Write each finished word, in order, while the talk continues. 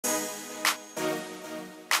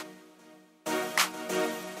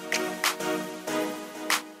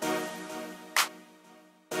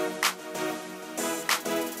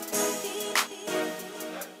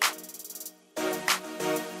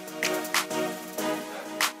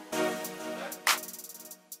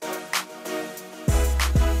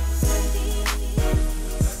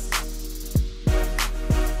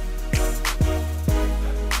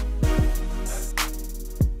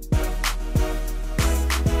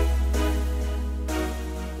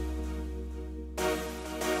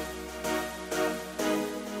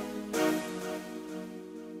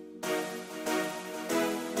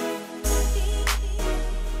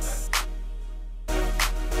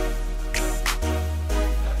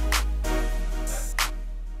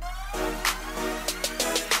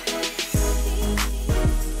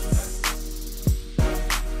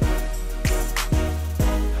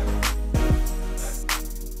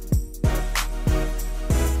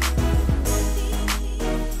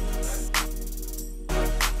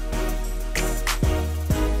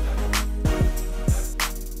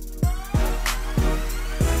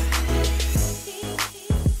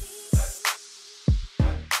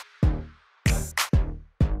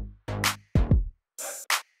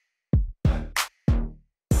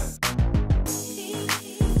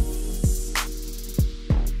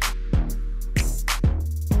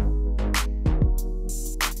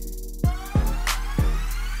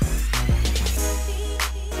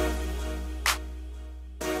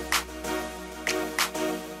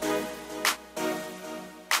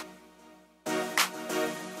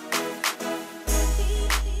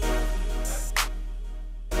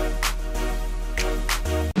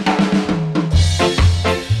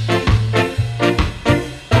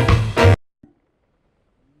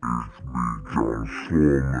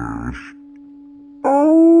Transformers.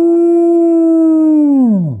 Oh!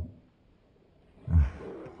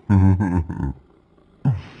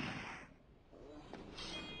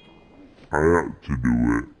 I had to do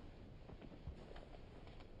it.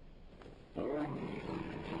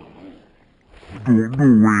 Don't do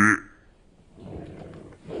it.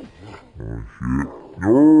 Oh shit.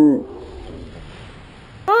 No!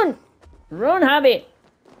 Run! Run, Hobbit!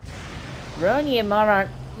 Run, you moron!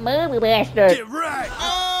 Move, bastard! Get right!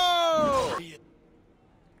 Oh!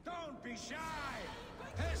 Don't be shy!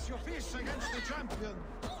 Test your fists against the champion!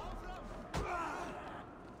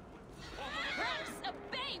 Perhaps a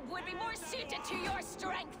babe would be more suited to your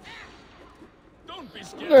strength. Don't be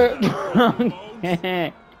scared.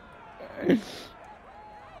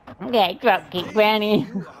 Okay, drop kick, Granny.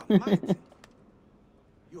 You are mighty.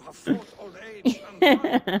 You have fought old age and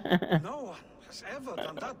pride. No one has ever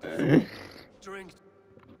done that before. Drink.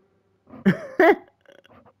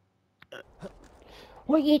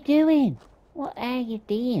 What you doing? What are you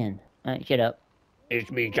doing? Shut up.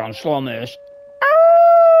 It's me, John Slomus.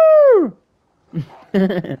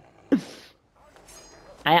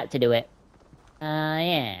 I had to do it.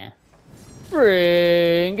 Yeah.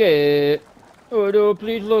 Bring it. Oh no,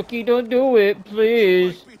 please, Lucky, don't do it,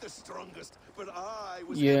 please. Might be the strongest, but I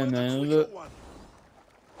was Yeah, able man, to look. one.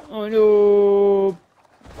 Oh no.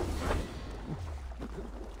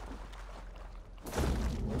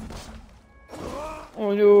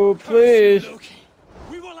 Oh no, please. Loki.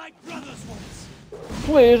 We were like brothers once.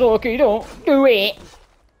 Please, Lucky, don't do it.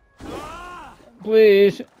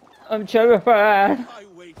 Please. I'm terrified. I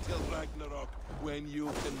wait till Ragnarok when you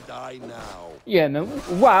can die now. Yeah, man.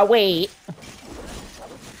 Why wait?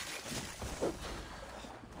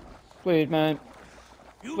 Please, man.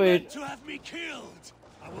 You Wait. meant to have me killed.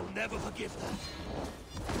 I will never forgive that.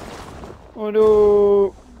 Oh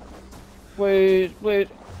no. Please, please,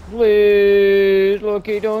 please,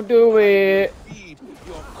 Lucky, don't do it. Feed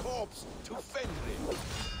your corpse to Fenrir.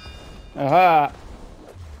 Aha.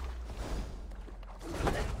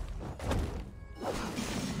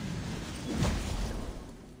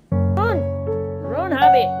 Run! Run,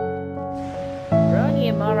 Hobbit! Run,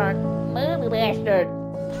 you moron! Move, bastard!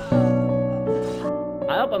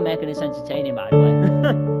 I hope I'm making this entertaining, by the way.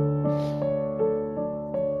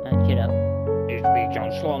 Shut up. It's me,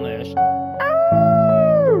 John Slomus.